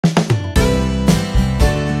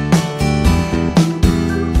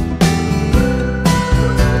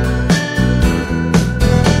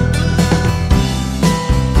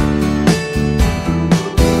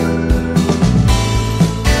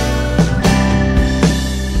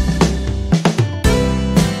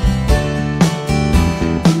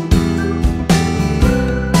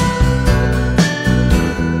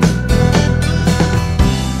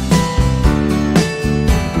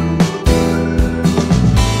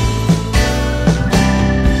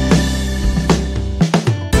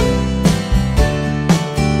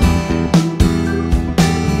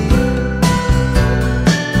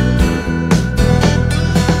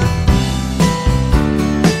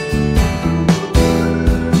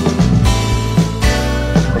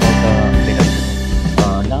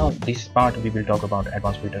this part we will talk about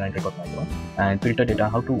advanced filter and record micro and filter data,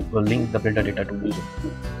 how to link the filter data to user.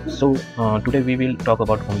 So today we will talk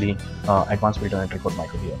about only advanced filter and record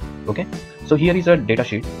micro here. Okay, so here is a data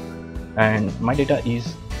sheet and my data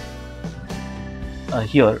is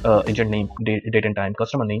here agent name, date and time,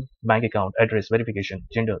 customer name, bank account, address, verification,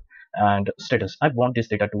 gender and status. I want this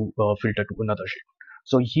data to filter to another sheet.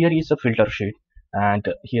 So here is a filter sheet and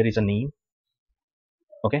here is a name,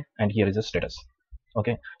 okay, and here is a status.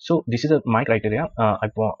 Okay, so this is my criteria.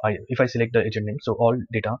 If I select the agent name, so all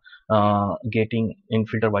data getting in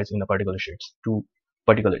filter wise in a particular sheets to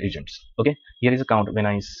particular agents. Okay, here is a count. When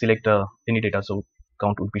I select any data, so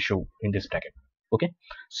count would be shown in this bracket. Okay,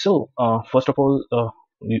 so first of all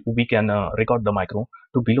we can record the micro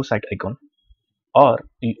to below site icon, or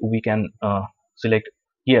we can select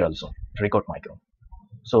here also record micro.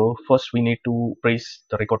 So first we need to press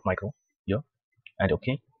the record micro here and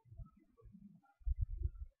okay,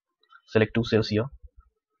 select two cells here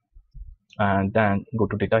and then go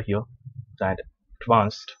to data here, then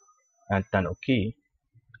advanced and then okay,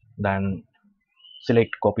 then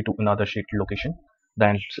select copy to another sheet location,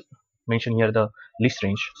 then mention here the list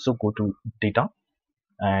range. So go to data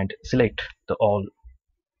and select the all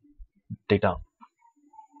data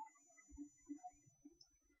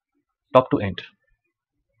top to end.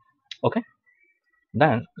 Okay,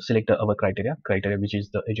 then select our criteria which is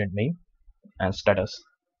the agent name and status,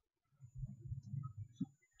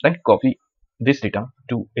 then copy this data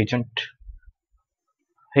to agent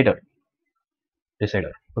header, this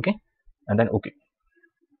header. Okay, and then okay,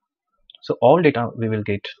 so all data we will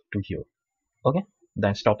get to here. Okay,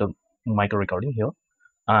 then stop the micro recording here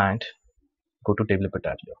and go to developer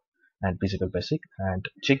tab here and Visual Basic and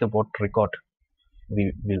check the what record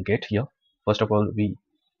we will get here. First of all, we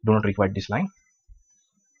do not require this line.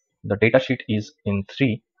 The data sheet is in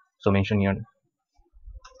 3, so mention here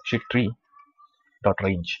sheet 3 dot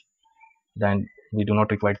range. Then we do not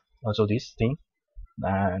require also this thing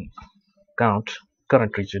and count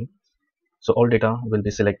current region. So all data will be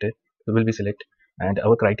selected, and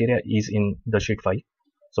our criteria is in the sheet 5.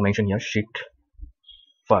 So mention here sheet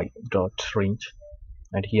 5 dot range,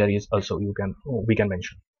 and here is also we can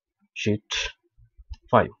mention sheet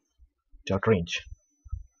 5 dot range.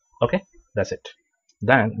 Okay, that's it.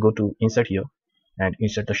 Then go to insert here and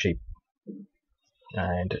insert the shape,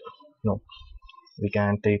 and no, we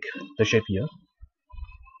can take the shape here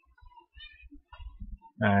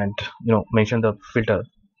and mention the filter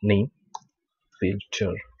name,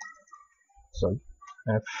 filter, sorry,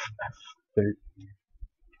 f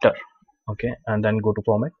filter. Okay, and then go to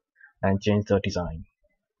format and change the design.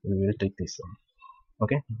 We will take this one.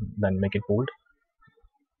 Okay, then make it bold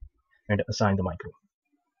and assign the micro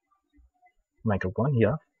one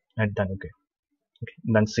here and then okay.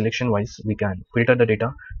 Then selection wise we can filter the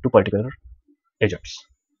data to particular agents.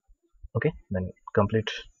 Okay, then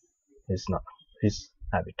complete is not his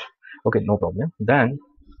habit. Okay, no problem. Then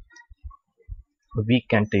we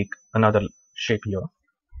can take another shape here,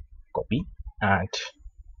 copy and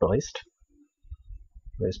paste.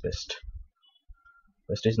 Where's paste?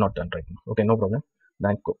 Paste is not done right now. Okay, no problem.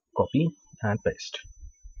 Then copy and paste.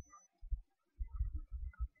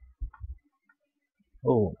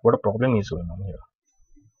 Oh, what a problem is going on here.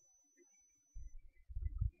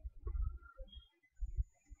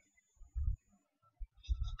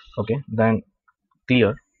 Okay, then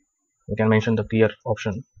clear, we can mention the clear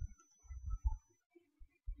option,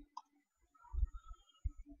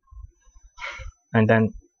 and then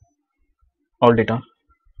all data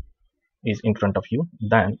is in front of you.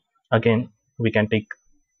 Then again we can take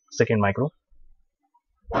second micro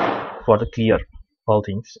for the clear all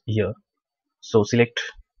things here. So select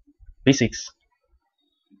P6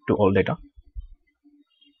 to all data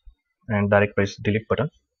and direct press delete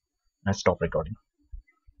button and stop recording.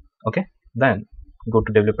 Okay, then go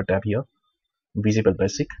to developer tab here, Visual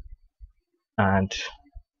Basic, and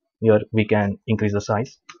here we can increase the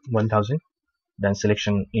size 1000. Then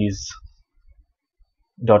selection is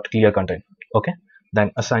dot clear content. Okay,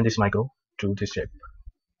 then assign this micro to this shape,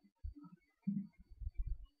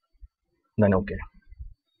 then okay,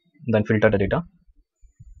 then filter the data,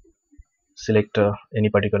 select any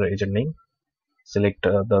particular agent name, select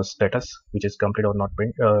the status which is complete or not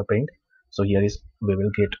paint. So here is we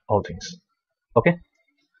will get all things. Okay,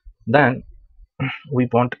 then we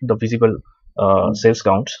want the visible sales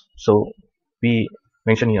counts, so we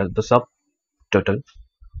mention here the sub total,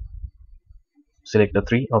 select the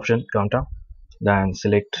 3 option counter, then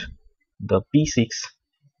select the P6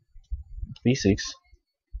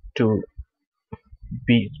 to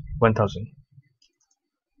B1000.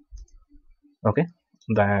 Okay,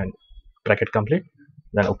 then bracket complete,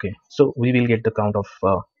 then okay. So we will get the count of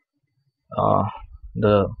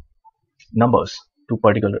the numbers to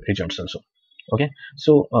particular agents also. Okay,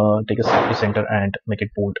 so take a center and make it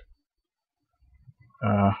bold,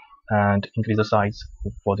 and increase the size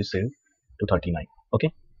for the cell to 39.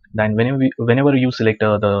 Okay, then whenever you select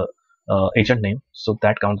the agent name, so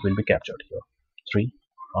that count will be captured here, 3.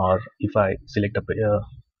 Or if I select a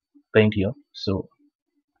paint here, so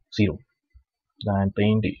 0. Then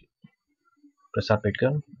paint Prasad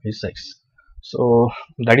Petkar is 6. So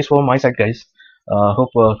that is for my side, guys.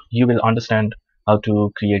 Hope you will understand how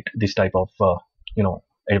to create this type of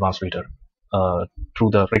advanced filter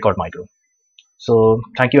through the Record Micro. So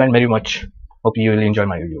thank you and very much. Hope you will enjoy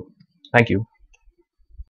my video. Thank you.